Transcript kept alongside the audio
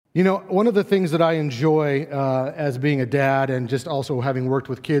You know, one of the things that I enjoy as being a dad and just also having worked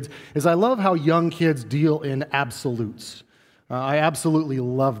with kids is I love how young kids deal in absolutes. I absolutely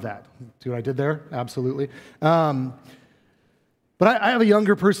love that. See what I did there? Absolutely. But I have a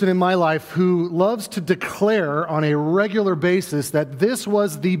younger person in my life who loves to declare on a regular basis that this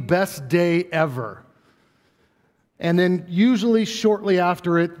was the best day ever. And then usually shortly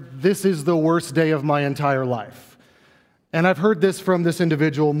after it, this is the worst day of my entire life. And I've heard this from this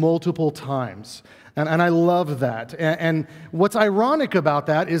individual multiple times, and I love that. And what's ironic about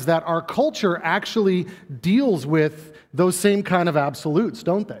that is that our culture actually deals with those same kind of absolutes,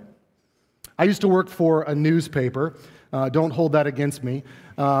 don't they? I used to work for a newspaper. Don't hold that against me.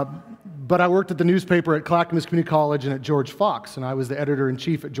 But I worked at the newspaper at Clackamas Community College and at George Fox, and I was the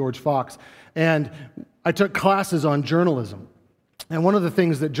editor-in-chief at George Fox. And I took classes on journalism. And one of the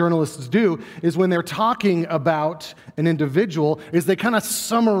things that journalists do is when they're talking about an individual is they kind of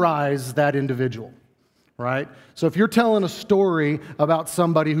summarize that individual, right? So if you're telling a story about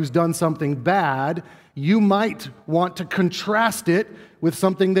somebody who's done something bad, you might want to contrast it with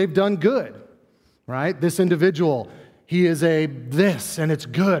something they've done good, right? This individual, he is a this, and it's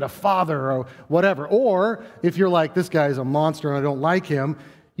good, a father or whatever. Or if you're like, this guy's a monster and I don't like him,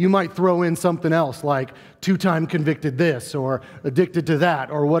 you might throw in something else like two-time convicted this or addicted to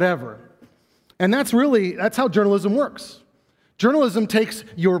that or whatever. And that's how journalism works. Journalism takes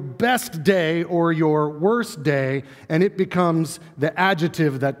your best day or your worst day and it becomes the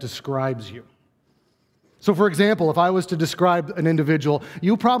adjective that describes you. So for example, if I was to describe an individual,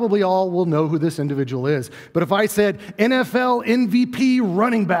 you probably all will know who this individual is. But if I said NFL MVP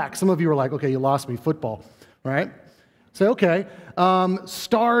running back, some of you are like, okay, you lost me, football, right? Say, okay,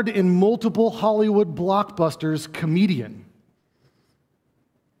 starred in multiple Hollywood blockbusters, comedian,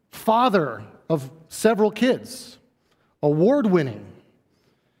 father of several kids, award-winning.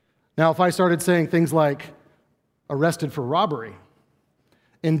 Now, if I started saying things like arrested for robbery,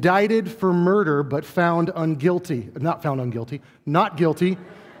 indicted for murder but not guilty,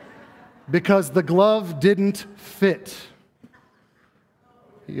 because the glove didn't fit.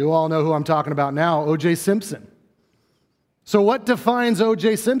 You all know who I'm talking about now, O.J. Simpson. So what defines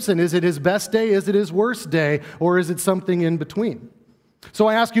O.J. Simpson? Is it his best day? Is it his worst day? Or is it something in between? So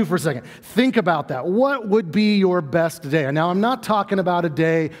I ask you for a second, think about that. What would be your best day? And now I'm not talking about a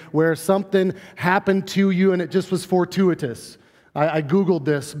day where something happened to you and it just was fortuitous. I Googled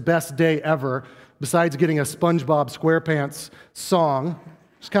this, best day ever, besides getting a SpongeBob SquarePants song.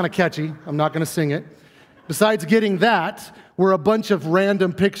 It's kind of catchy. I'm not going to sing it. Besides getting that, were a bunch of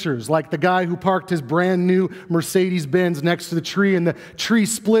random pictures, like the guy who parked his brand new Mercedes-Benz next to the tree and the tree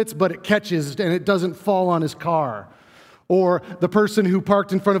splits, but it catches and it doesn't fall on his car. Or the person who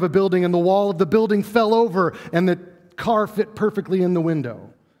parked in front of a building and the wall of the building fell over and the car fit perfectly in the window.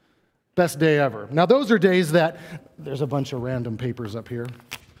 Best day ever. Now those are days that, there's a bunch of random papers up here.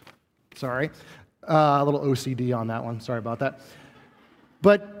 Sorry. A little OCD on that one. Sorry about that.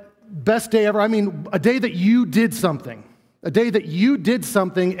 But best day ever, I mean a day that you did something. A day that you did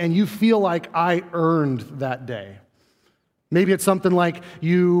something and you feel like I earned that day. Maybe it's something like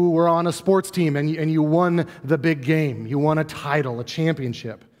you were on a sports team and you won the big game. You won a title, a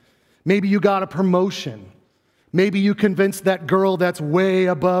championship. Maybe you got a promotion. Maybe you convinced that girl that's way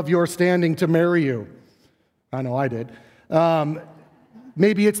above your standing to marry you. I know I did.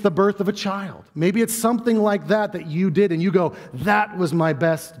 Maybe it's the birth of a child. Maybe it's something like that you did and you go, that was my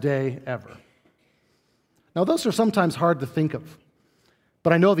best day ever. Now, those are sometimes hard to think of,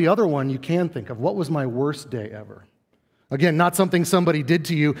 but I know the other one you can think of. What was my worst day ever? Again, not something somebody did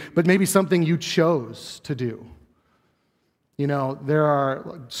to you, but maybe something you chose to do. You know, there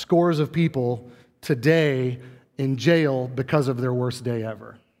are scores of people today in jail because of their worst day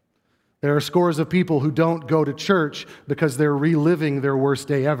ever. There are scores of people who don't go to church because they're reliving their worst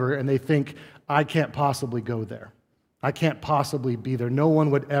day ever, and they think, I can't possibly go there. I can't possibly be there. No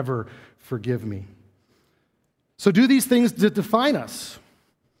one would ever forgive me. So do these things define us?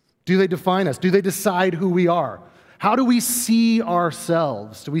 Do they define us? Do they decide who we are? How do we see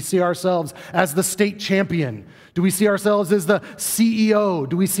ourselves? Do we see ourselves as the state champion? Do we see ourselves as the CEO?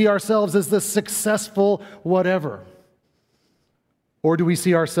 Do we see ourselves as the successful whatever? Or do we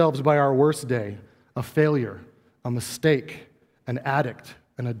see ourselves by our worst day, a failure, a mistake, an addict,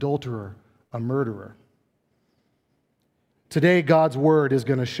 an adulterer, a murderer? Today, God's word is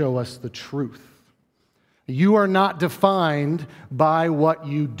going to show us the truth. You are not defined by what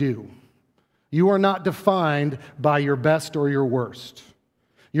you do. You are not defined by your best or your worst.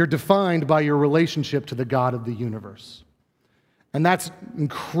 You're defined by your relationship to the God of the universe. And that's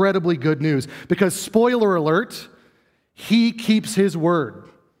incredibly good news because, spoiler alert, He keeps His word.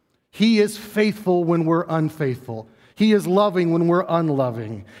 He is faithful when we're unfaithful. He is loving when we're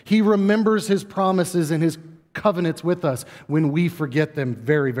unloving. He remembers his promises and his covenants with us when we forget them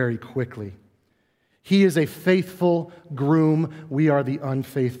very, very quickly. He is a faithful groom. We are the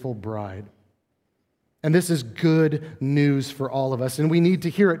unfaithful bride. And this is good news for all of us, and we need to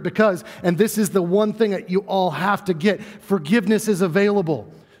hear it because, and this is the one thing that you all have to get, forgiveness is available.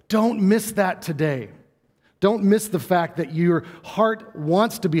 Don't miss that today. Don't miss the fact that your heart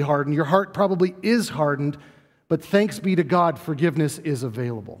wants to be hardened. Your heart probably is hardened, but thanks be to God, forgiveness is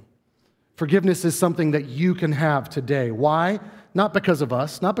available. Forgiveness is something that you can have today. Why? Not because of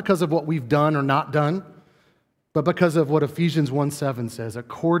us, not because of what we've done or not done, but because of what Ephesians 1:7 says,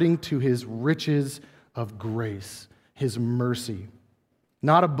 according to his riches of grace, his mercy.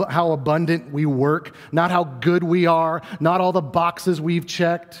 Not how abundant we work, not how good we are, not all the boxes we've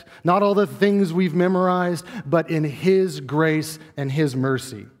checked, not all the things we've memorized, but in his grace and his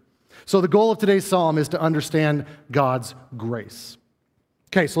mercy. So the goal of today's psalm is to understand God's grace.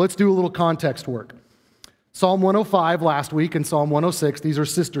 Okay, so let's do a little context work. Psalm 105 last week and Psalm 106, these are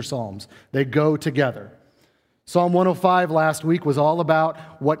sister psalms. They go together. Psalm 105 last week was all about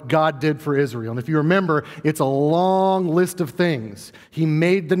what God did for Israel. And if you remember, it's a long list of things. He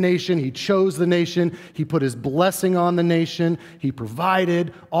made the nation. He chose the nation. He put his blessing on the nation. He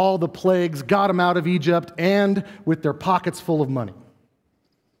provided all the plagues, got them out of Egypt, and with their pockets full of money.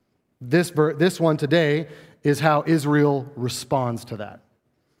 This one today is how Israel responds to that.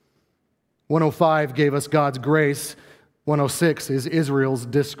 105 gave us God's grace. 106 is Israel's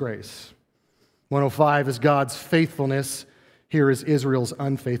disgrace. 105 is God's faithfulness. Here is Israel's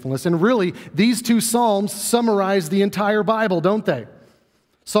unfaithfulness. And really, these two psalms summarize the entire Bible, don't they?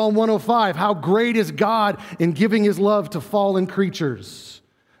 Psalm 105, how great is God in giving his love to fallen creatures.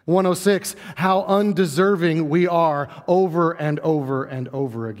 106, how undeserving we are over and over and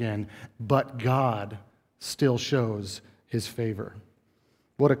over again. But God still shows his favor.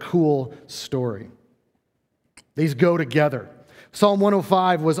 What a cool story. These go together. Psalm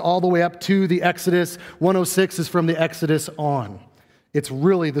 105 was all the way up to the Exodus. 106 is from the Exodus on. It's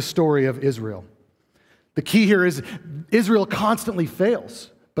really the story of Israel. The key here is Israel constantly fails,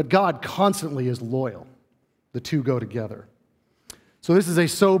 but God constantly is loyal. The two go together. So this is a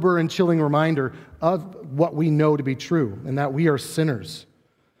sober and chilling reminder of what we know to be true, and that we are sinners.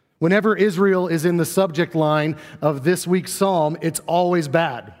 Whenever Israel is in the subject line of this week's psalm, it's always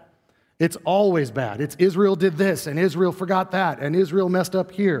bad. It's always bad. It's Israel did this, and Israel forgot that, and Israel messed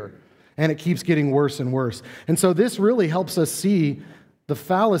up here. And it keeps getting worse and worse. And so this really helps us see the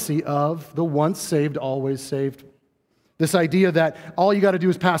fallacy of the once saved, always saved. This idea that all you got to do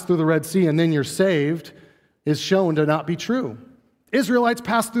is pass through the Red Sea and then you're saved is shown to not be true. Israelites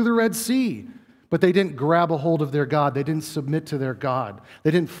passed through the Red Sea, but they didn't grab a hold of their God. They didn't submit to their God.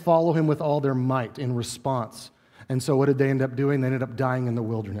 They didn't follow him with all their might in response. And so what did they end up doing? They ended up dying in the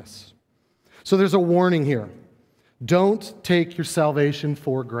wilderness. So there's a warning here. Don't take your salvation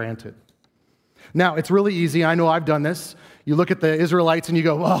for granted. Now, it's really easy. I know I've done this. You look at the Israelites and you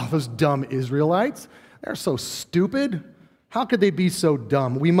go, oh, those dumb Israelites. They're so stupid. How could they be so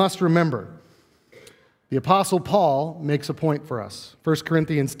dumb? We must remember. The Apostle Paul makes a point for us. 1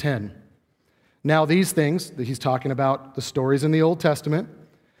 Corinthians 10. Now these things, that he's talking about the stories in the Old Testament,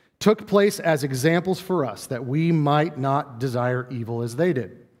 took place as examples for us that we might not desire evil as they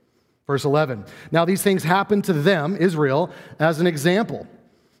did. Verse 11, now these things happened to them, Israel, as an example,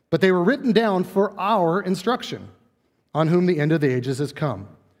 but they were written down for our instruction, on whom the end of the ages has come.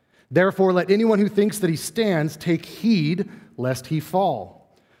 Therefore, let anyone who thinks that he stands take heed lest he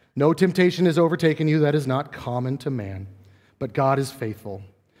fall. No temptation has overtaken you that is not common to man, but God is faithful,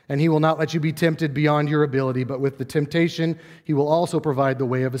 and he will not let you be tempted beyond your ability, but with the temptation he will also provide the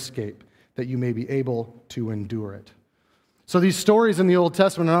way of escape, that you may be able to endure it. So these stories in the Old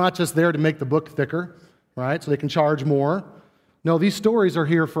Testament are not just there to make the book thicker, right? So they can charge more. No, these stories are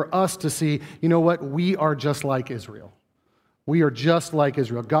here for us to see, you know what? We are just like Israel. We are just like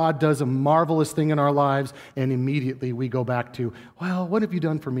Israel. God does a marvelous thing in our lives, and immediately we go back to, well, what have you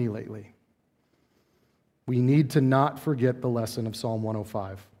done for me lately? We need to not forget the lesson of Psalm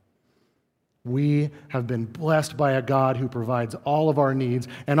 105. We have been blessed by a God who provides all of our needs,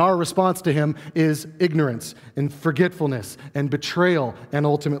 and our response to him is ignorance and forgetfulness and betrayal and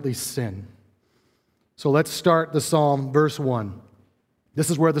ultimately sin. So let's start the psalm, verse 1. This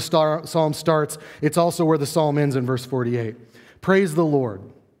is where the psalm starts. It's also where the psalm ends in verse 48. Praise the Lord.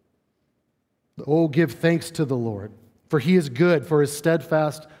 Oh, give thanks to the Lord, for he is good, for his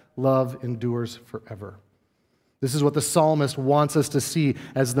steadfast love endures forever. This is what the psalmist wants us to see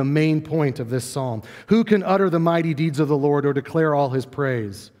as the main point of this psalm. Who can utter the mighty deeds of the Lord or declare all his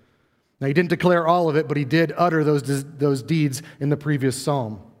praise? Now, he didn't declare all of it, but he did utter those deeds in the previous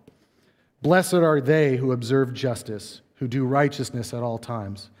psalm. Blessed are they who observe justice, who do righteousness at all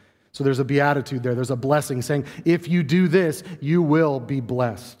times. So there's a beatitude there. There's a blessing saying, if you do this, you will be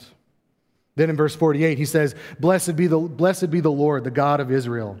blessed. Then in verse 48, he says, Blessed be the Lord, the God of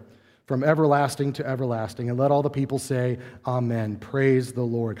Israel, from everlasting to everlasting. And let all the people say, Amen. Praise the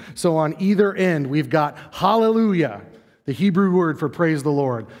Lord. So on either end, we've got hallelujah, the Hebrew word for praise the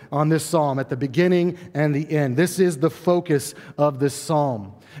Lord, on this psalm at the beginning and the end. This is the focus of this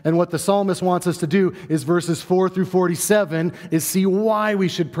psalm. And what the psalmist wants us to do is verses 4 through 47 is see why we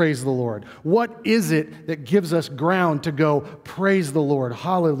should praise the Lord. What is it that gives us ground to go praise the Lord?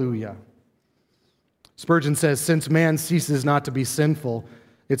 Hallelujah. Spurgeon says, since man ceases not to be sinful,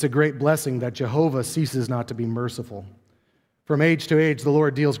 it's a great blessing that Jehovah ceases not to be merciful. From age to age, the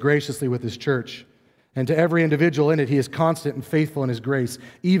Lord deals graciously with his church, and to every individual in it, he is constant and faithful in his grace,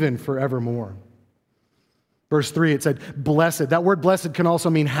 even forevermore. Verse 3, it said, blessed. That word blessed can also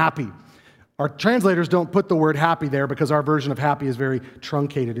mean happy. Our translators don't put the word happy there because our version of happy is very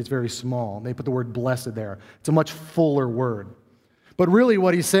truncated. It's very small. They put the word blessed there. It's a much fuller word. But really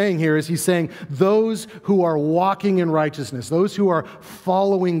what he's saying here is he's saying those who are walking in righteousness, those who are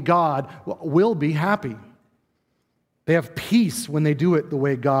following God will be happy. They have peace when they do it the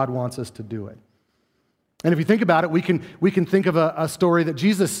way God wants us to do it. And if you think about it, we can think of a story that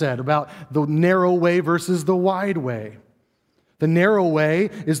Jesus said about the narrow way versus the wide way. The narrow way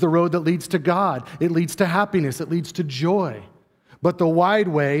is the road that leads to God. It leads to happiness. It leads to joy. But the wide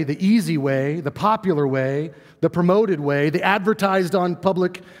way, the easy way, the popular way, the promoted way, the advertised on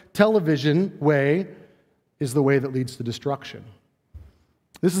public television way is the way that leads to destruction.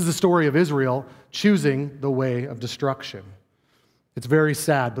 This is the story of Israel choosing the way of destruction. It's very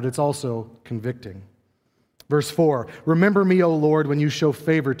sad, but it's also convicting. Verse 4, remember me, O Lord, when you show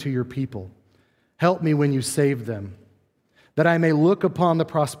favor to your people. Help me when you save them, that I may look upon the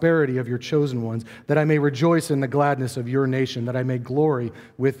prosperity of your chosen ones, that I may rejoice in the gladness of your nation, that I may glory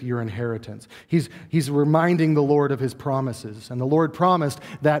with your inheritance. He's reminding the Lord of his promises, and the Lord promised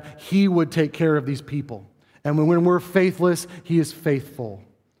that he would take care of these people. And when we're faithless, he is faithful.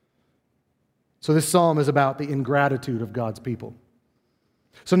 So this psalm is about the ingratitude of God's people.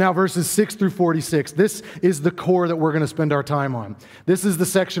 So now verses 6 through 46, this is the core that we're going to spend our time on. This is the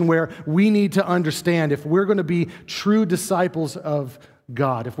section where we need to understand if we're going to be true disciples of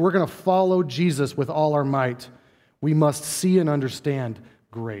God, if we're going to follow Jesus with all our might, we must see and understand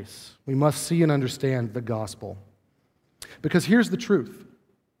grace. We must see and understand the gospel. Because here's the truth.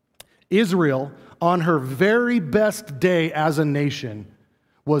 Israel, on her very best day as a nation,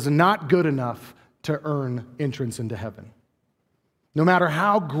 was not good enough to earn entrance into heaven. No matter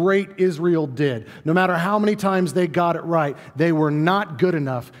how great Israel did, no matter how many times they got it right, they were not good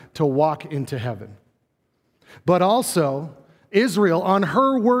enough to walk into heaven. But also, Israel, on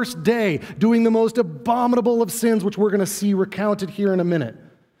her worst day, doing the most abominable of sins, which we're going to see recounted here in a minute,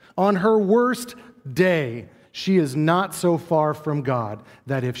 on her worst day, she is not so far from God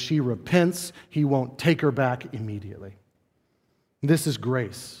that if she repents, he won't take her back immediately. This is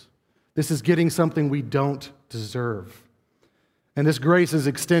grace. This is getting something we don't deserve. And this grace is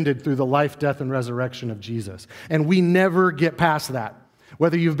extended through the life, death, and resurrection of Jesus. And we never get past that.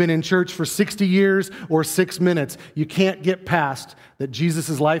 Whether you've been in church for 60 years or 6 minutes, you can't get past that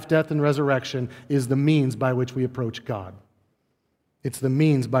Jesus' life, death, and resurrection is the means by which we approach God. It's the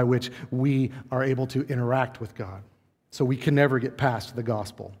means by which we are able to interact with God. So we can never get past the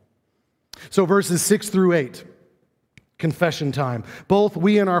gospel. So verses 6 through 8. Confession time. Both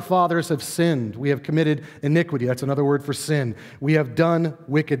we and our fathers have sinned. We have committed iniquity. That's another word for sin. We have done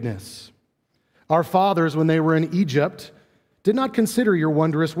wickedness. Our fathers, when they were in Egypt, did not consider your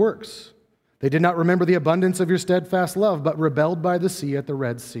wondrous works. They did not remember the abundance of your steadfast love, but rebelled by the sea at the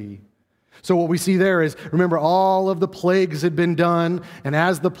Red Sea. So what we see there is, remember, all of the plagues had been done, and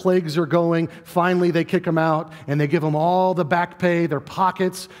as the plagues are going, finally they kick them out, and they give them all the back pay. Their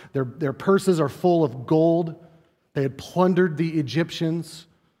pockets, their purses are full of gold. They had plundered the Egyptians.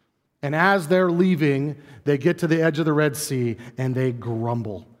 And as they're leaving, they get to the edge of the Red Sea and they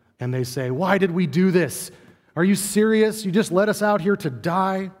grumble. And they say, why did we do this? Are you serious? You just let us out here to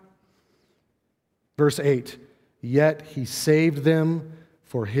die? Verse 8, yet he saved them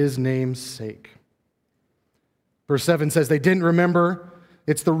for his name's sake. Verse 7 says they didn't remember.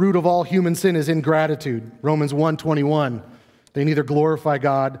 It's the root of all human sin is ingratitude. Romans 1:21. They neither glorify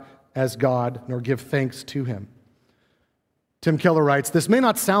God as God nor give thanks to him. Tim Keller writes, this may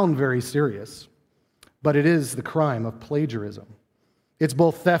not sound very serious, but it is the crime of plagiarism. It's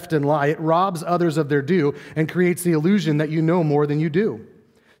both theft and lie. It robs others of their due and creates the illusion that you know more than you do.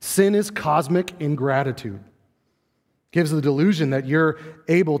 Sin is cosmic ingratitude. Gives the delusion that you're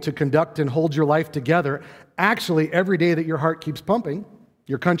able to conduct and hold your life together. Actually, every day that your heart keeps pumping,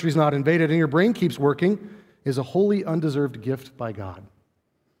 your country's not invaded, and your brain keeps working, is a wholly undeserved gift by God.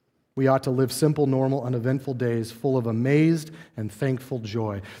 We ought to live simple, normal, uneventful days full of amazed and thankful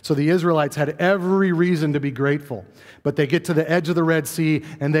joy. So the Israelites had every reason to be grateful, but they get to the edge of the Red Sea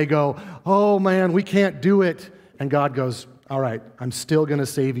and they go, oh man, we can't do it. And God goes, all right, I'm still going to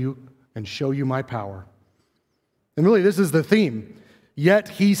save you and show you my power. And really, this is the theme. Yet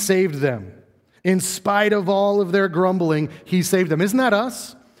he saved them. In spite of all of their grumbling, he saved them. Isn't that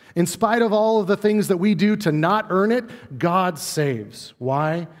us? In spite of all of the things that we do to not earn it, God saves.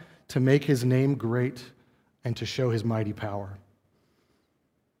 Why? To make his name great and to show his mighty power.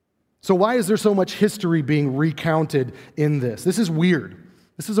 So why is there so much history being recounted in this? This is weird.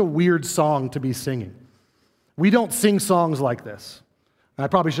 This is a weird song to be singing. We don't sing songs like this. I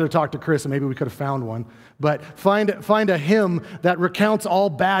probably should have talked to Chris and maybe we could have found one. But find a hymn that recounts all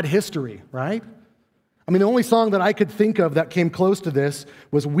bad history, right? I mean, the only song that I could think of that came close to this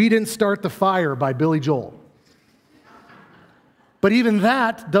was We Didn't Start the Fire by Billy Joel. But even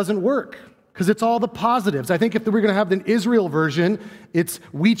that doesn't work because it's all the positives. I think if we're going to have the Israel version, it's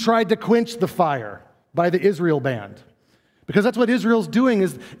We Tried to Quench the Fire by the Israel Band. Because that's what Israel's doing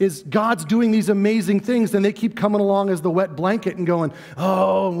is God's doing these amazing things, and they keep coming along as the wet blanket and going,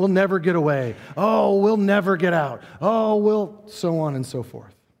 oh, we'll never get away. Oh, we'll never get out. Oh, we'll, so on and so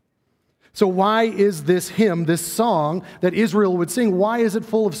forth. So why is this hymn, this song that Israel would sing, why is it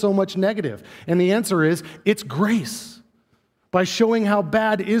full of so much negative? And the answer is, it's grace. By showing how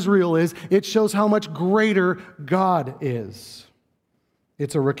bad Israel is, it shows how much greater God is.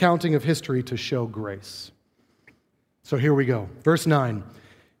 It's a recounting of history to show grace. So here we go. Verse 9.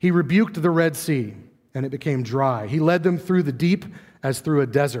 He rebuked the Red Sea, and it became dry. He led them through the deep as through a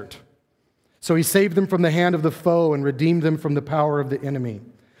desert. So he saved them from the hand of the foe and redeemed them from the power of the enemy.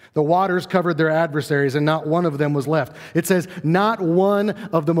 The waters covered their adversaries, and not one of them was left. It says, not one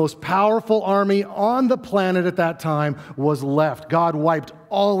of the most powerful army on the planet at that time was left. God wiped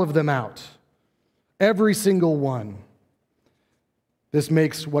all of them out. Every single one. This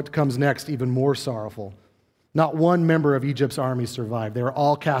makes what comes next even more sorrowful. Not one member of Egypt's army survived. They were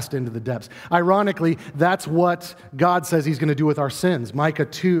all cast into the depths. Ironically, that's what God says he's going to do with our sins. Micah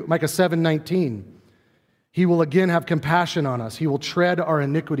 7:19. He will again have compassion on us. He will tread our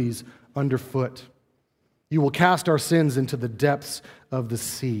iniquities underfoot. You will cast our sins into the depths of the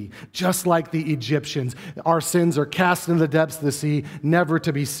sea. Just like the Egyptians, our sins are cast into the depths of the sea, never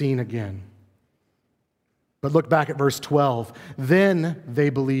to be seen again. But look back at verse 12. Then they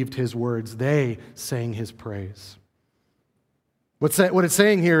believed his words. They sang his praise. What it's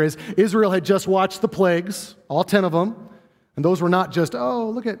saying here is Israel had just watched the plagues, all 10 of them, and those were not just, oh,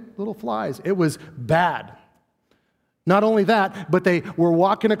 look at little flies. It was bad. Not only that, but they were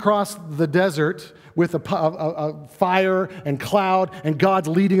walking across the desert with a fire and cloud, and God's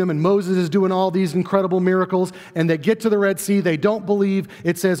leading them, and Moses is doing all these incredible miracles, and they get to the Red Sea. They don't believe.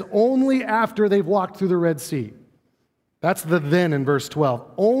 It says only after they've walked through the Red Sea. That's the then in verse 12.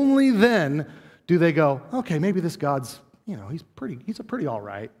 Only then do they go, okay, maybe this God's, he's a pretty all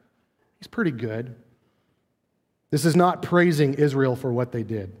right. He's pretty good. This is not praising Israel for what they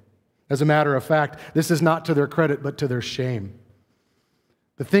did. As a matter of fact, this is not to their credit, but to their shame.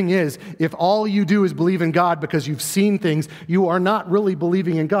 The thing is, if all you do is believe in God because you've seen things, you are not really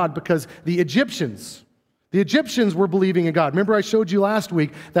believing in God, because the Egyptians were believing in God. Remember I showed you last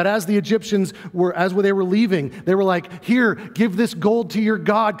week that as they were leaving, they were like, here, give this gold to your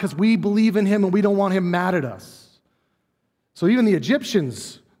God because we believe in him and we don't want him mad at us. So even the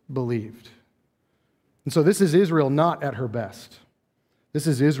Egyptians believed. And so this is Israel not at her best. This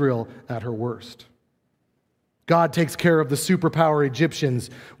is Israel at her worst. God takes care of the superpower Egyptians.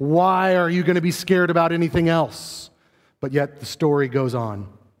 Why are you going to be scared about anything else? But yet the story goes on.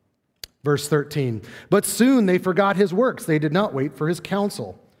 Verse 13. But soon they forgot his works. They did not wait for his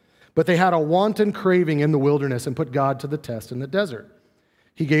counsel. But they had a wanton craving in the wilderness and put God to the test in the desert.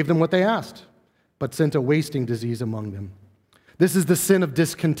 He gave them what they asked, but sent a wasting disease among them. This is the sin of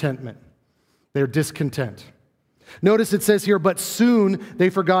discontentment. They're discontent. Notice it says here, but soon they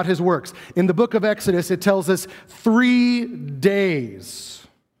forgot his works. In the book of Exodus, it tells us 3 days,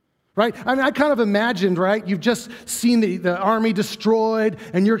 right? I mean, I kind of imagined, right? You've just seen the army destroyed,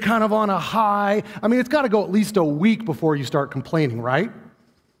 and you're kind of on a high. I mean, it's got to go at least a week before you start complaining, right?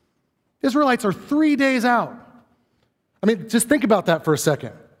 Israelites are 3 days out. I mean, just think about that for a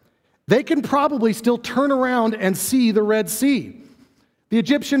second. They can probably still turn around and see the Red Sea. The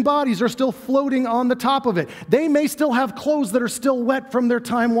Egyptian bodies are still floating on the top of it. They may still have clothes that are still wet from their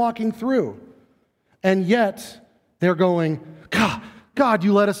time walking through. And yet, they're going, God,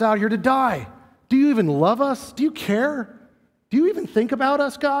 you let us out here to die. Do you even love us? Do you care? Do you even think about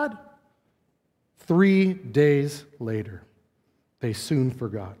us, God? 3 days later, they soon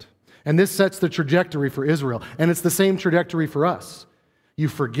forgot. And this sets the trajectory for Israel. And it's the same trajectory for us. You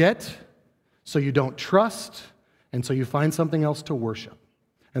forget, so you don't trust, and so you find something else to worship.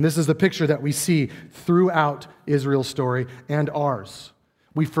 And this is the picture that we see throughout Israel's story and ours.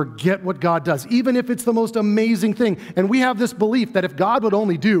 We forget what God does, even if it's the most amazing thing. And we have this belief that if God would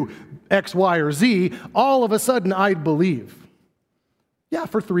only do X, Y, or Z, all of a sudden I'd believe. Yeah,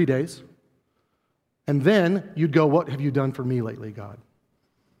 for 3 days. And then you'd go, what have you done for me lately, God?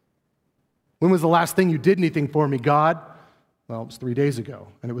 When was the last thing you did anything for me, God? Well, it was 3 days ago,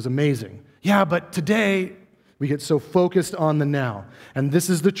 and it was amazing. Yeah, but today, we get so focused on the now. And this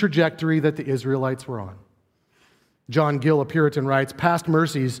is the trajectory that the Israelites were on. John Gill, a Puritan, writes, past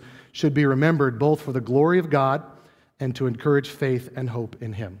mercies should be remembered both for the glory of God and to encourage faith and hope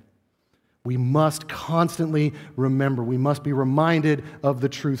in Him. We must constantly remember. We must be reminded of the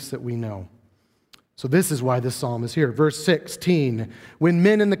truths that we know. So this is why this psalm is here. Verse 16, when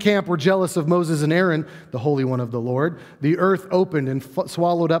men in the camp were jealous of Moses and Aaron, the Holy One of the Lord, the earth opened and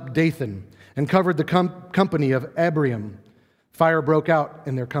swallowed up Dathan and covered the company of Abiram. Fire broke out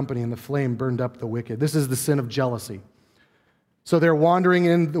in their company, and the flame burned up the wicked. This is the sin of jealousy. So they're wandering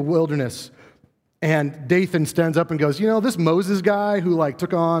in the wilderness, and Dathan stands up and goes, this Moses guy who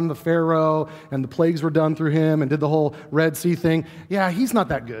took on the Pharaoh, and the plagues were done through him, and did the whole Red Sea thing, yeah, he's not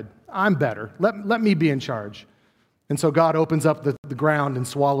that good. I'm better. Let me be in charge. And so God opens up the ground and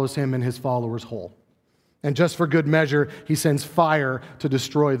swallows him and his followers whole. And just for good measure, he sends fire to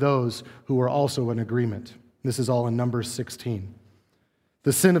destroy those who are also in agreement. This is all in Numbers 16.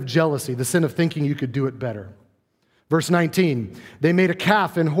 The sin of jealousy, the sin of thinking you could do it better. Verse 19, they made a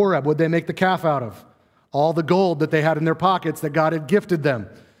calf in Horeb. What'd they make the calf out of? All the gold that they had in their pockets that God had gifted them.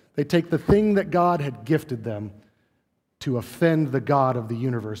 They take the thing that God had gifted them to offend the God of the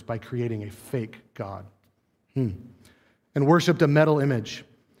universe by creating a fake God. And worshiped a metal image.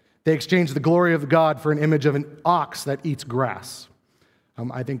 They exchanged the glory of God for an image of an ox that eats grass.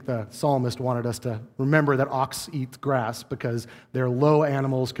 I think the psalmist wanted us to remember that ox eats grass because they're low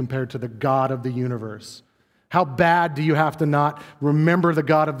animals compared to the God of the universe. How bad do you have to not remember the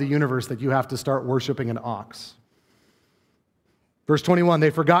God of the universe that you have to start worshiping an ox? Verse 21,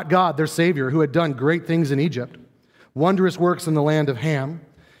 they forgot God, their Savior, who had done great things in Egypt, wondrous works in the land of Ham,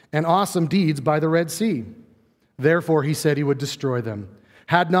 and awesome deeds by the Red Sea. Therefore, he said he would destroy them.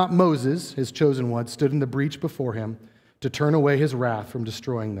 Had not Moses, his chosen one, stood in the breach before him to turn away his wrath from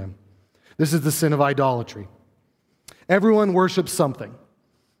destroying them. This is the sin of idolatry. Everyone worships something.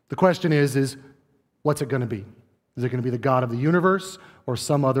 The question is what's it going to be? Is it going to be the God of the universe or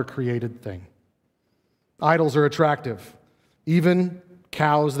some other created thing? Idols are attractive, even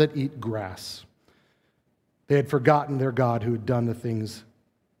cows that eat grass. They had forgotten their God who had done the things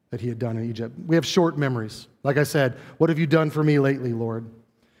that he had done in Egypt. We have short memories. Like I said, what have you done for me lately, Lord?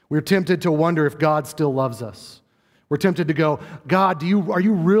 We're tempted to wonder if God still loves us. We're tempted to go, God, are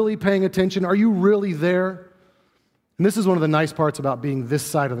you really paying attention? Are you really there? And this is one of the nice parts about being this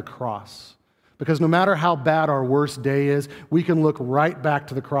side of the cross. Because no matter how bad our worst day is, we can look right back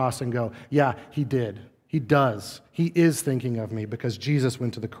to the cross and go, yeah, he did. He does. He is thinking of me because Jesus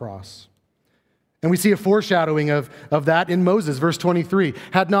went to the cross. And we see a foreshadowing of that in Moses, verse 23.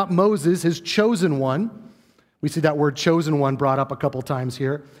 Had not Moses, his chosen one, we see that word chosen one brought up a couple times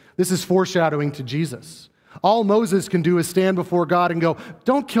here. This is foreshadowing to Jesus. All Moses can do is stand before God and go,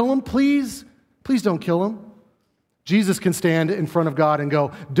 don't kill him, please. Please don't kill him. Jesus can stand in front of God and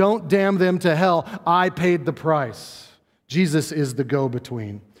go, don't damn them to hell. I paid the price. Jesus is the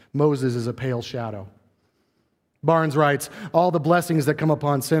go-between. Moses is a pale shadow. Barnes writes, all the blessings that come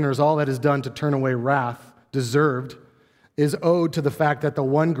upon sinners, all that is done to turn away wrath, deserved, is owed to the fact that the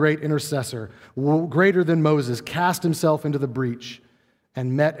one great intercessor, greater than Moses, cast himself into the breach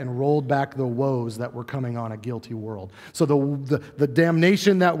and met and rolled back the woes that were coming on a guilty world. So the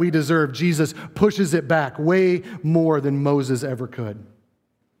damnation that we deserve, Jesus pushes it back way more than Moses ever could.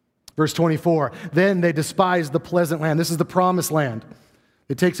 Verse 24, then they despised the pleasant land. This is the promised land.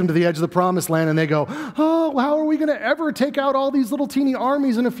 It takes them to the edge of the promised land and they go, oh, how are we going to ever take out all these little teeny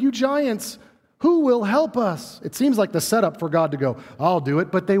armies and a few giants? Who will help us? It seems like the setup for God to go, I'll do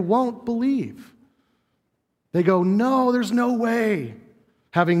it, but they won't believe. They go, no, there's no way,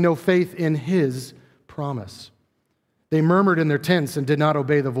 having no faith in his promise. They murmured in their tents and did not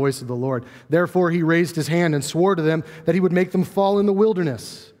obey the voice of the Lord. Therefore he raised his hand and swore to them that he would make them fall in the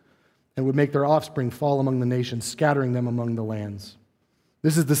wilderness and would make their offspring fall among the nations, scattering them among the lands.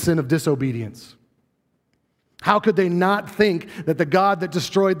 This is the sin of disobedience. How could they not think that the God that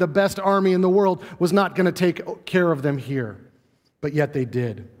destroyed the best army in the world was not going to take care of them here? But yet they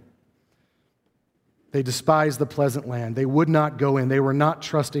did. They despised the pleasant land. They would not go in. They were not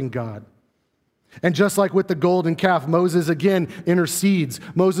trusting God. And just like with the golden calf, Moses again intercedes.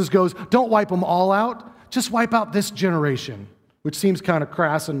 Moses goes, don't wipe them all out. Just wipe out this generation, which seems kind of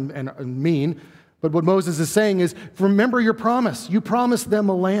crass and mean. But what Moses is saying is, remember your promise. You promised them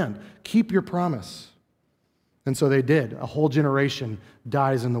a land. Keep your promise. And so they did. A whole generation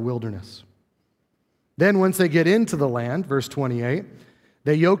dies in the wilderness. Then once they get into the land, verse 28,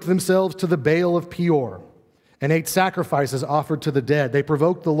 they yoked themselves to the Baal of Peor and ate sacrifices offered to the dead. They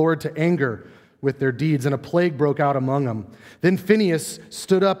provoked the Lord to anger with their deeds, and a plague broke out among them. Then Phinehas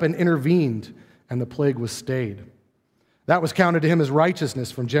stood up and intervened, and the plague was stayed. That was counted to him as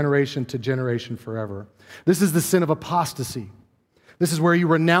righteousness from generation to generation forever. This is the sin of apostasy. This is where you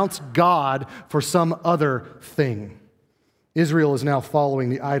renounce God for some other thing. Israel is now following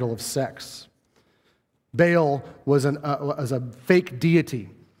the idol of sex. Baal was a fake deity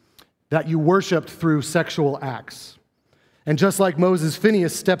that you worshiped through sexual acts. And just like Moses,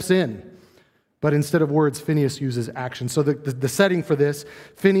 Phinehas steps in. But instead of words, Phinehas uses action. So the setting for this,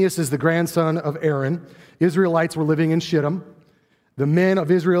 Phinehas is the grandson of Aaron. Israelites were living in Shittim. The men of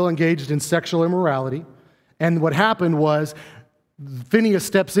Israel engaged in sexual immorality. And what happened was Phinehas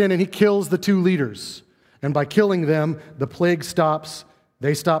steps in and he kills the two leaders. And by killing them, the plague stops,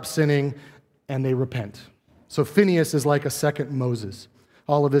 they stop sinning, and they repent. So Phinehas is like a second Moses.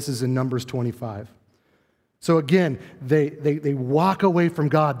 All of this is in Numbers 25. So again, they walk away from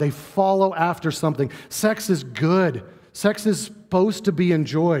God. They follow after something. Sex is good. Sex is supposed to be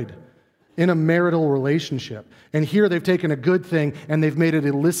enjoyed in a marital relationship. And here they've taken a good thing and they've made it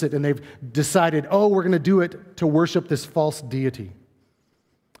illicit and they've decided, oh, we're going to do it to worship this false deity.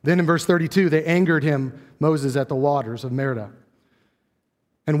 Then in verse 32, they angered him, Moses, at the waters of Meribah,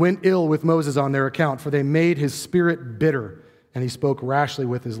 and went ill with Moses on their account, for they made his spirit bitter, and he spoke rashly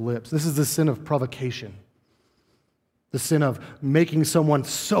with his lips. This is the sin of provocation. The sin of making someone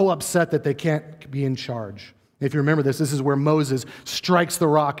so upset that they can't be in charge. If you remember this is where Moses strikes the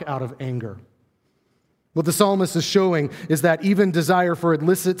rock out of anger. What the psalmist is showing is that even desire for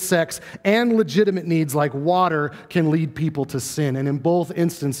illicit sex and legitimate needs like water can lead people to sin. And in both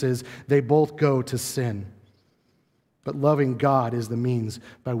instances, they both go to sin. But loving God is the means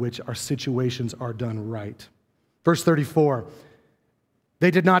by which our situations are done right. Verse 34.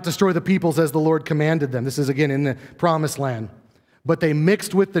 They did not destroy the peoples as the Lord commanded them. This is again in the promised land. But they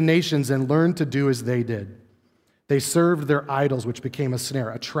mixed with the nations and learned to do as they did. They served their idols, which became a snare,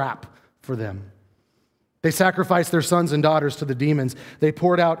 a trap for them. They sacrificed their sons and daughters to the demons. They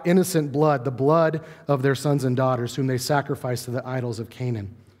poured out innocent blood, the blood of their sons and daughters, whom they sacrificed to the idols of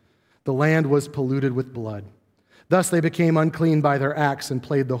Canaan. The land was polluted with blood. Thus they became unclean by their acts and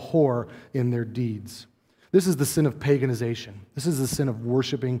played the whore in their deeds. This is the sin of paganization. This is the sin of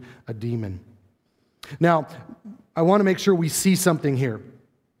worshiping a demon. Now, I want to make sure we see something here.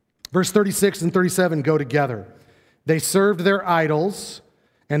 Verse 36 and 37 go together. They served their idols,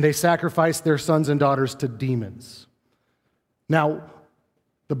 and they sacrificed their sons and daughters to demons. Now,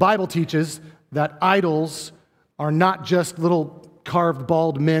 the Bible teaches that idols are not just little carved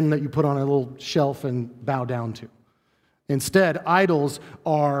bald men that you put on a little shelf and bow down to. Instead, idols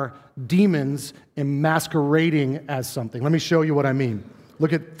are demons masquerading as something. Let me show you what I mean.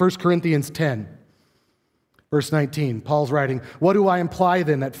 Look at 1 Corinthians 10, verse 19. Paul's writing, "What do I imply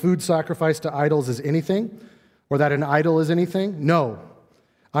then, that food sacrificed to idols is anything? Or that an idol is anything? No.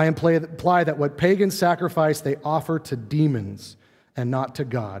 I imply that what pagans sacrifice, they offer to demons and not to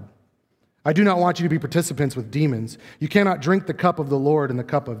God. I do not want you to be participants with demons. You cannot drink the cup of the Lord and the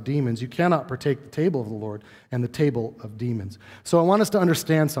cup of demons. You cannot partake the table of the Lord and the table of demons." So I want us to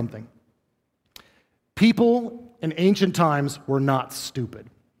understand something. People in ancient times were not stupid,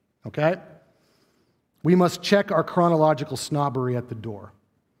 okay? We must check our chronological snobbery at the door.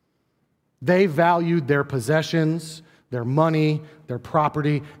 They valued their possessions, their money, their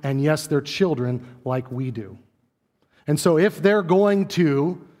property, and yes, their children like we do. And so if they're going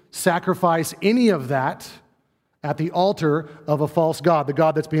to sacrifice any of that at the altar of a false god, the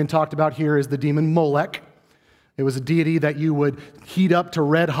god that's being talked about here is the demon Molech. It was a deity that you would heat up to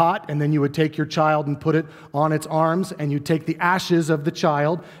red hot, and then you would take your child and put it on its arms, and you'd take the ashes of the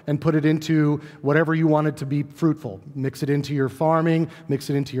child and put it into whatever you wanted to be fruitful. Mix it into your farming, mix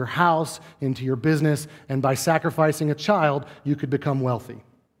it into your house, into your business, and by sacrificing a child, you could become wealthy.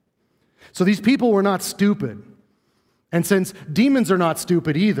 So these people were not stupid. And since demons are not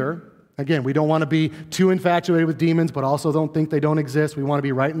stupid either, again, we don't want to be too infatuated with demons, but also don't think they don't exist. We want to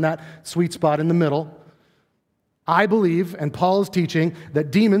be right in that sweet spot in the middle. I believe, and Paul is teaching,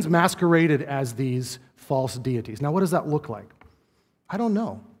 that demons masqueraded as these false deities. Now, what does that look like? I don't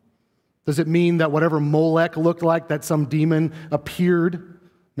know. Does it mean that whatever Molech looked like, that some demon appeared?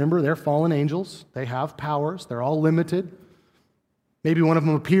 Remember, they're fallen angels. They have powers. They're all limited. Maybe one of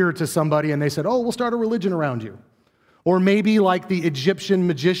them appeared to somebody and they said, oh, we'll start a religion around you. Or maybe like the Egyptian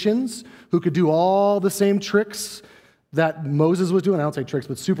magicians who could do all the same tricks that Moses was doing. I don't say tricks,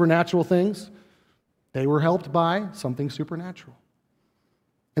 but supernatural things. They were helped by something supernatural.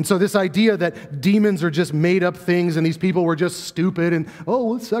 And so this idea that demons are just made up things and these people were just stupid and, oh,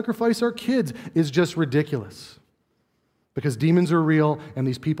 let's sacrifice our kids is just ridiculous. Because demons are real and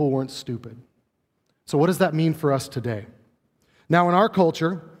these people weren't stupid. So what does that mean for us today? Now in our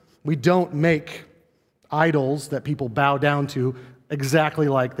culture, we don't make idols that people bow down to exactly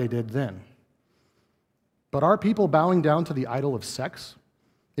like they did then. But are people bowing down to the idol of sex?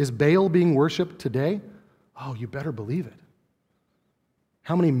 Is Baal being worshiped today? Oh, you better believe it.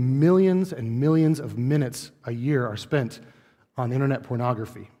 How many millions and millions of minutes a year are spent on internet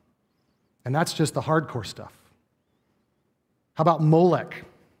pornography? And that's just the hardcore stuff. How about Molech?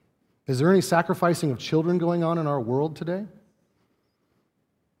 Is there any sacrificing of children going on in our world today?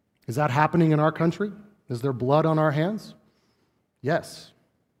 Is that happening in our country? Is there blood on our hands? Yes.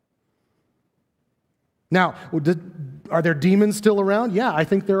 Now, are there demons still around? Yeah, I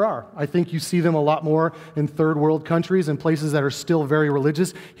think there are. I think you see them a lot more in third world countries and places that are still very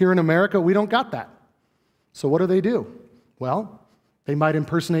religious. Here in America, we don't got that. So what do? Well, they might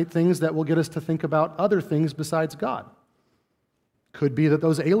impersonate things that will get us to think about other things besides God. Could be that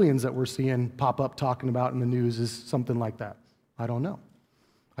those aliens that we're seeing pop up talking about in the news is something like that. I don't know.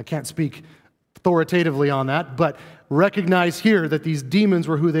 I can't speak authoritatively on that, but recognize here that these demons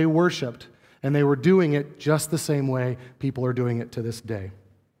were who they worshiped. And they were doing it just the same way people are doing it to this day.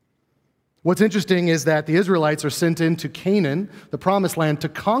 What's interesting is that the Israelites are sent into Canaan, the promised land, to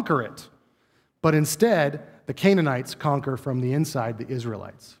conquer it. But instead, the Canaanites conquer from the inside the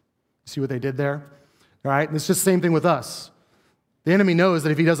Israelites. See what they did there? All right, and it's just the same thing with us. The enemy knows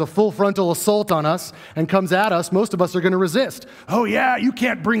that if he does a full frontal assault on us and comes at us, most of us are going to resist. Oh yeah, you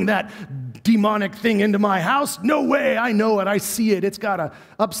can't bring that demonic thing into my house. No way, I know it, I see it. It's got an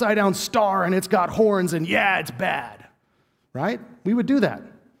upside down star and it's got horns and yeah, it's bad. Right? We would do that.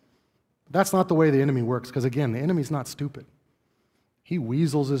 That's not the way the enemy works because again, the enemy's not stupid. He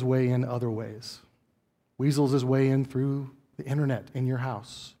weasels his way in other ways. Weasels his way in through the internet in your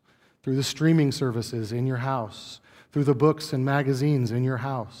house, through the streaming services in your house, through the books and magazines in your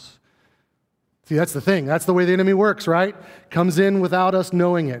house. See, that's the thing. That's the way the enemy works, right? Comes in without us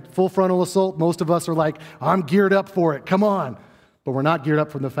knowing it. Full frontal assault, most of us are like, I'm geared up for it, come on. But we're not geared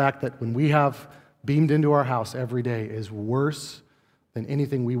up from the fact that when we have beamed into our house every day is worse than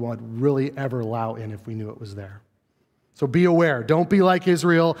anything we would really ever allow in if we knew it was there. So be aware. Don't be like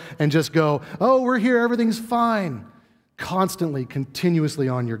Israel and just go, oh, we're here, everything's fine. Constantly, continuously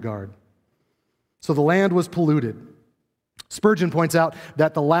on your guard. So the land was polluted. Spurgeon points out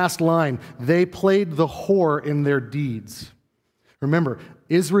that the last line, they played the whore in their deeds. Remember,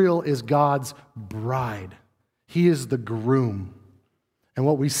 Israel is God's bride. He is the groom. And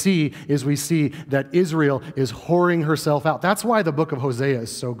what we see that Israel is whoring herself out. That's why the book of Hosea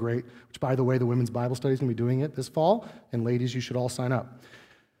is so great, which, by the way, the women's Bible study is going to be doing it this fall. And ladies, you should all sign up.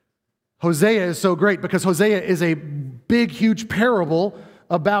 Hosea is so great because Hosea is a big, huge parable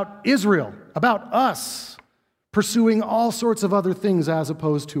about Israel, about us, pursuing all sorts of other things as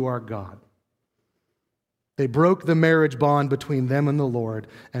opposed to our God. They broke the marriage bond between them and the Lord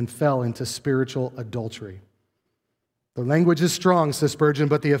and fell into spiritual adultery. The language is strong, says Spurgeon,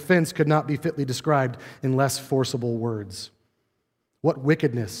 but the offense could not be fitly described in less forcible words. What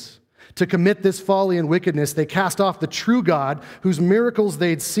wickedness! To commit this folly and wickedness, they cast off the true God, whose miracles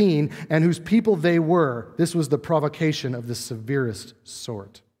they'd seen and whose people they were. This was the provocation of the severest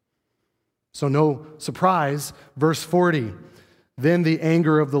sort. So no surprise, verse 40, then the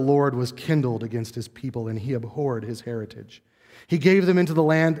anger of the Lord was kindled against his people, and he abhorred his heritage. He gave them into the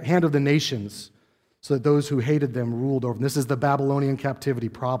hand of the nations, so that those who hated them ruled over them. This is the Babylonian captivity,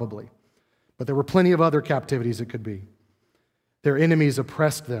 probably. But there were plenty of other captivities it could be. Their enemies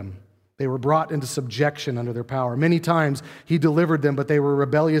oppressed them. They were brought into subjection under their power. Many times he delivered them, but they were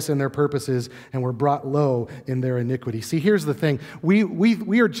rebellious in their purposes and were brought low in their iniquity. See, here's the thing.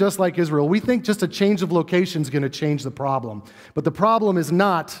 We are just like Israel. We think just a change of location is going to change the problem. But the problem is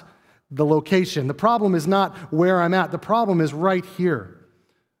not the location. The problem is not where I'm at. The problem is right here.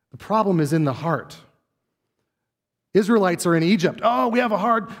 The problem is in the heart. Israelites are in Egypt. Oh, we have a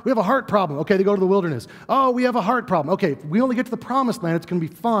heart problem. Okay, they go to the wilderness. Oh, we have a heart problem. Okay, if we only get to the promised land, it's going to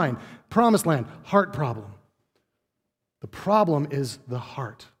be fine. Promised land, heart problem. The problem is the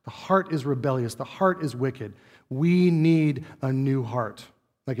heart. The heart is rebellious. The heart is wicked. We need a new heart,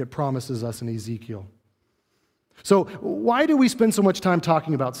 like it promises us in Ezekiel. So why do we spend so much time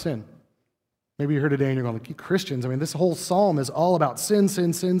talking about sin? Maybe you're here today and you're going, like, Christians, I mean, this whole psalm is all about sin,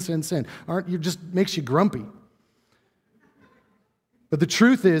 sin, sin, sin, sin. It just makes you grumpy. But the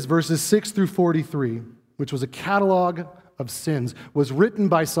truth is, verses 6 through 43, which was a catalog of sins, was written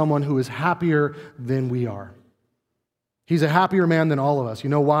by someone who is happier than we are. He's a happier man than all of us. You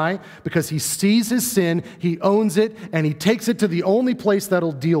know why? Because he sees his sin, he owns it, and he takes it to the only place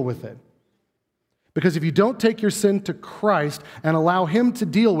that'll deal with it. Because if you don't take your sin to Christ and allow him to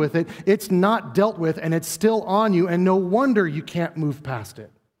deal with it, it's not dealt with and it's still on you, and no wonder you can't move past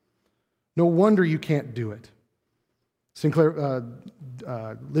it. No wonder you can't do it. Sinclair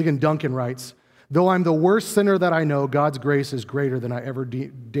Ligon Duncan writes, "Though I'm the worst sinner that I know, God's grace is greater than I ever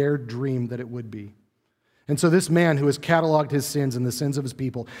dared dream that it would be." And so this man who has cataloged his sins and the sins of his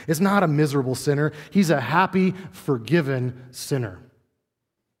people is not a miserable sinner. He's a happy, forgiven sinner.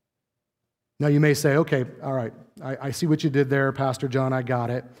 Now you may say, okay, all right, I see what you did there, Pastor John, I got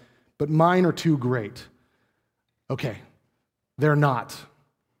it, but mine are too great. Okay, they're not.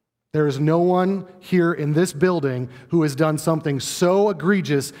 There is no one here in this building who has done something so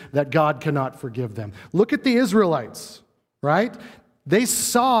egregious that God cannot forgive them. Look at the Israelites, right? They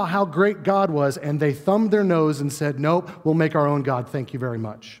saw how great God was, and they thumbed their nose and said, nope, we'll make our own God, thank you very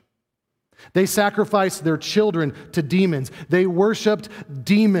much. They sacrificed their children to demons. They worshiped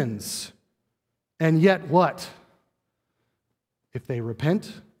demons. And yet what? If they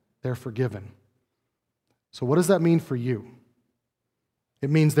repent, they're forgiven. So what does that mean for you? It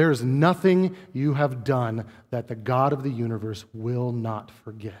means there is nothing you have done that the God of the universe will not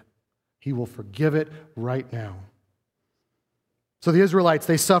forget. He will forgive it right now. So the Israelites,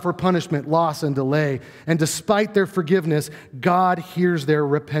 they suffer punishment, loss, and delay. And despite their forgiveness, God hears their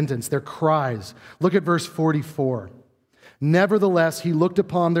repentance, their cries. Look at verse 44. Nevertheless, he looked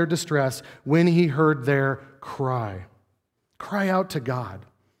upon their distress when he heard their cry. Cry out to God.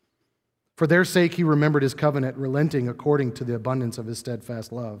 For their sake, he remembered his covenant, relenting according to the abundance of his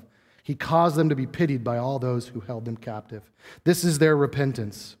steadfast love. He caused them to be pitied by all those who held them captive. This is their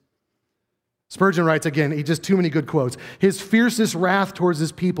repentance. Spurgeon writes again, he just too many good quotes. His fiercest wrath towards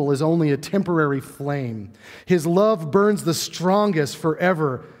his people is only a temporary flame. His love burns the strongest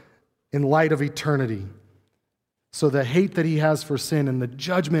forever in light of eternity. So the hate that he has for sin and the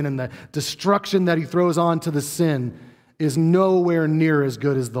judgment and the destruction that he throws onto the sin is nowhere near as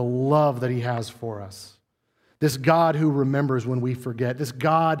good as the love that he has for us. This God who remembers when we forget. This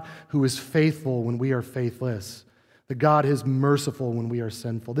God who is faithful when we are faithless. The God who is merciful when we are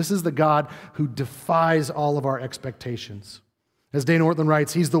sinful. This is the God who defies all of our expectations. As Dane Ortlund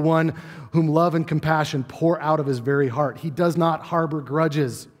writes, he's the one whom love and compassion pour out of his very heart. He does not harbor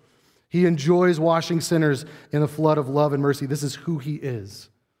grudges. He enjoys washing sinners in a flood of love and mercy. This is who he is.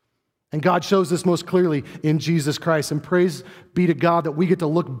 And God shows this most clearly in Jesus Christ. And praise be to God that we get to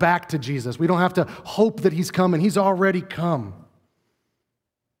look back to Jesus. We don't have to hope that he's coming. He's already come.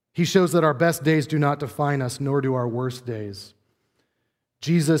 He shows that our best days do not define us, nor do our worst days.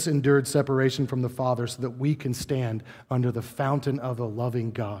 Jesus endured separation from the Father so that we can stand under the fountain of a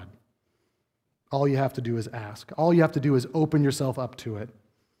loving God. All you have to do is ask. All you have to do is open yourself up to it.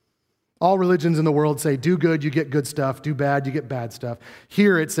 All religions in the world say, do good, you get good stuff. Do bad, you get bad stuff.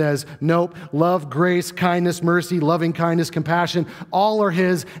 Here it says, nope, love, grace, kindness, mercy, loving kindness, compassion, all are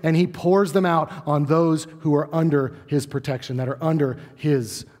his, and he pours them out on those who are under his protection, that are under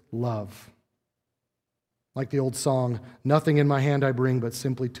his love. Like the old song, nothing in my hand I bring, but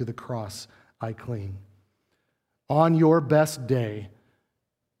simply to the cross I cling. On your best day,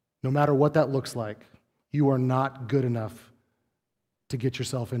 no matter what that looks like, you are not good enough to get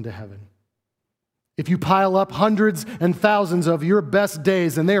yourself into heaven. If you pile up hundreds and thousands of your best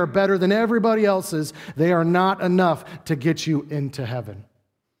days and they are better than everybody else's, they are not enough to get you into heaven.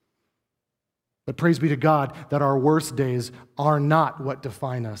 But praise be to God that our worst days are not what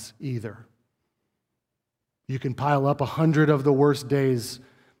define us either. You can pile up 100 of the worst days,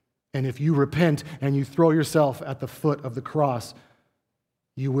 and if you repent and you throw yourself at the foot of the cross,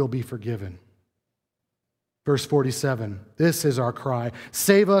 you will be forgiven. Verse 47, this is our cry.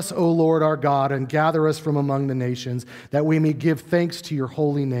 Save us, O Lord our God, and gather us from among the nations, that we may give thanks to your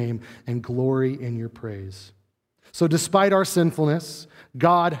holy name and glory in your praise. So despite our sinfulness,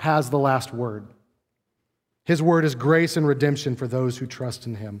 God has the last word. His word is grace and redemption for those who trust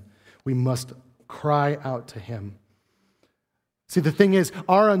in him. We must cry out to him. See, the thing is,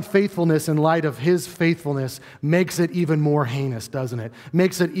 our unfaithfulness in light of his faithfulness makes it even more heinous, doesn't it?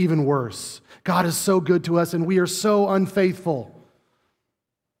 Makes it even worse. God is so good to us and we are so unfaithful.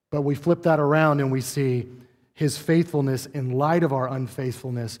 But we flip that around and we see his faithfulness in light of our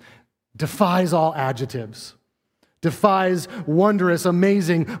unfaithfulness defies all adjectives. Defies wondrous,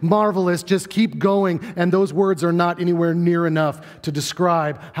 amazing, marvelous, just keep going. And those words are not anywhere near enough to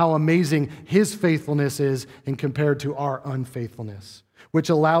describe how amazing his faithfulness is in compared to our unfaithfulness, which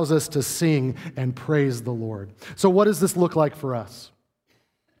allows us to sing and praise the Lord. So what does this look like for us?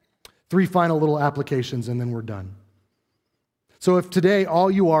 3 final little applications and then we're done. So if today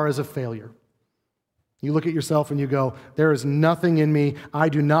all you are is a failure, you look at yourself and you go, there is nothing in me. I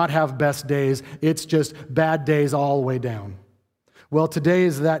do not have best days. It's just bad days all the way down. Well, today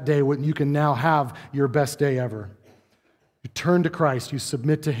is that day when you can now have your best day ever. You turn to Christ, you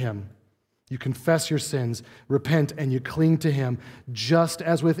submit to him, you confess your sins, repent, and you cling to him, just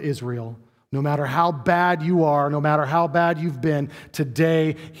as with Israel. No matter how bad you are, no matter how bad you've been,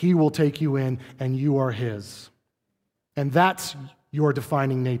 today he will take you in and you are his. And that's your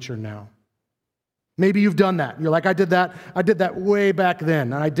defining nature now. Maybe you've done that. You're like, I did that way back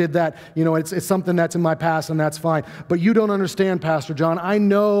then. I did that, it's something that's in my past and that's fine. But you don't understand, Pastor John. I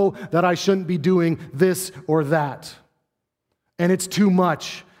know that I shouldn't be doing this or that. And it's too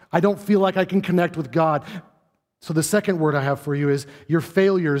much. I don't feel like I can connect with God. So the second word I have for you is your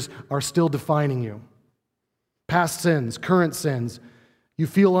failures are still defining you. Past sins, current sins. You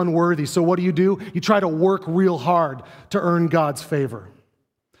feel unworthy. So what do? You try to work real hard to earn God's favor.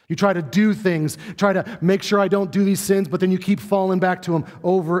 You try to do things, try to make sure I don't do these sins, but then you keep falling back to them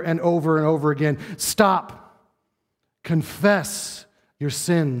over and over and over again. Stop. Confess your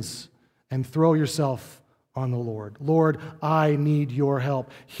sins and throw yourself on the Lord. Lord, I need your help.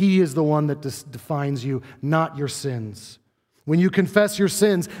 He is the one that defines you, not your sins. When you confess your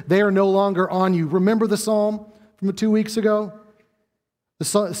sins, they are no longer on you. Remember the psalm from 2 weeks ago?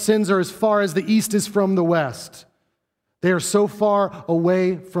 The sins are as far as the east is from the west. They are so far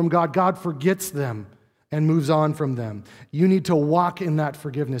away from God. God forgets them and moves on from them. You need to walk in that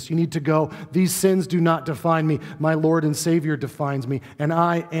forgiveness. You need to go, these sins do not define me. My Lord and Savior defines me, and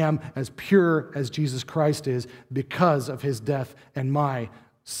I am as pure as Jesus Christ is because of his death and my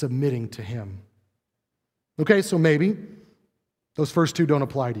submitting to him. Okay, so maybe those first 2 don't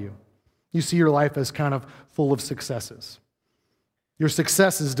apply to you. You see your life as kind of full of successes. Your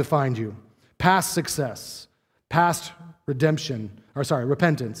successes defined you. Past success, past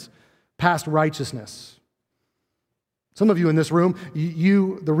repentance, past righteousness. Some of you in this room,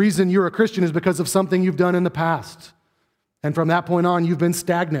 the reason you're a Christian is because of something you've done in the past. And from that point on, you've been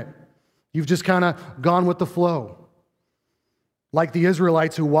stagnant. You've just kind of gone with the flow. Like the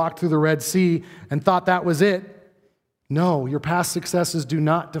Israelites who walked through the Red Sea and thought that was it. No, your past successes do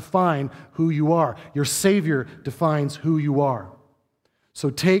not define who you are. Your Savior defines who you are. So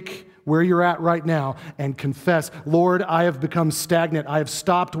take where you're at right now and confess, Lord, I have become stagnant. I have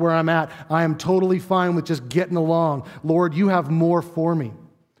stopped where I'm at. I am totally fine with just getting along. Lord, you have more for me.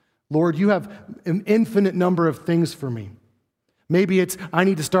 Lord, you have an infinite number of things for me. Maybe it's I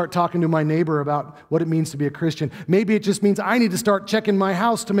need to start talking to my neighbor about what it means to be a Christian. Maybe it just means I need to start checking my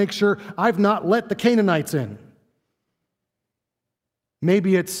house to make sure I've not let the Canaanites in.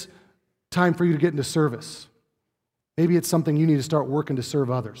 Maybe it's time for you to get into service. Maybe it's something you need to start working to serve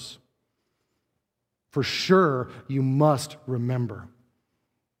others. For sure, you must remember.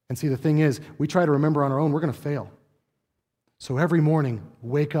 And see, the thing is, we try to remember on our own, we're going to fail. So every morning,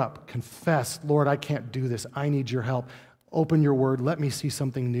 wake up, confess, Lord, I can't do this. I need your help. Open your word. Let me see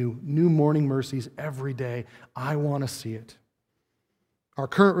something new. New morning mercies every day. I want to see it. Our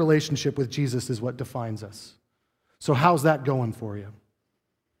current relationship with Jesus is what defines us. So how's that going for you?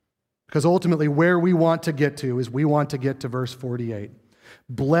 Because ultimately, where we want to get to is we want to get to verse 48.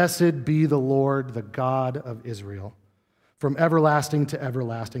 Blessed be the Lord, the God of Israel, from everlasting to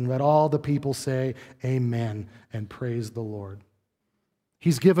everlasting. Let all the people say amen and praise the Lord.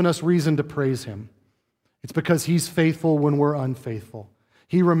 He's given us reason to praise him. It's because he's faithful when we're unfaithful.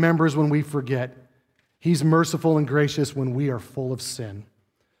 He remembers when we forget. He's merciful and gracious when we are full of sin.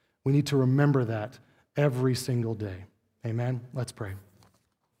 We need to remember that every single day. Amen? Let's pray.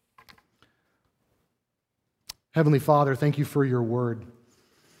 Heavenly Father, thank you for your word.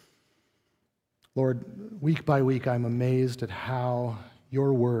 Lord, week by week, I'm amazed at how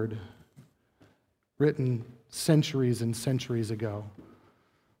your word, written centuries and centuries ago,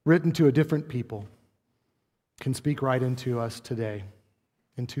 written to a different people, can speak right into us today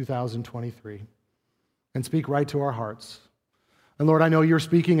in 2023 and speak right to our hearts. And Lord, I know you're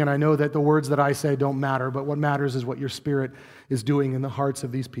speaking, and I know that the words that I say don't matter, but what matters is what your Spirit is doing in the hearts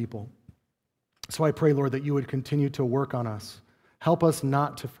of these people. So I pray, Lord, that you would continue to work on us. Help us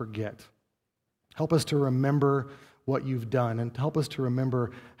not to forget. Help us to remember what you've done, and help us to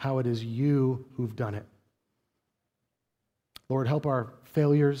remember how it is you who've done it. Lord, help our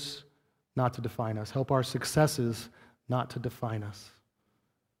failures not to define us. Help our successes not to define us.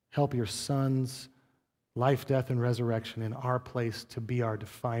 Help your Son's life, death, and resurrection in our place to be our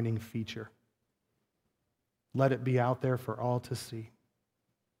defining feature. Let it be out there for all to see.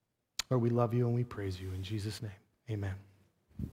 Lord, we love you and we praise you. In Jesus' name, amen.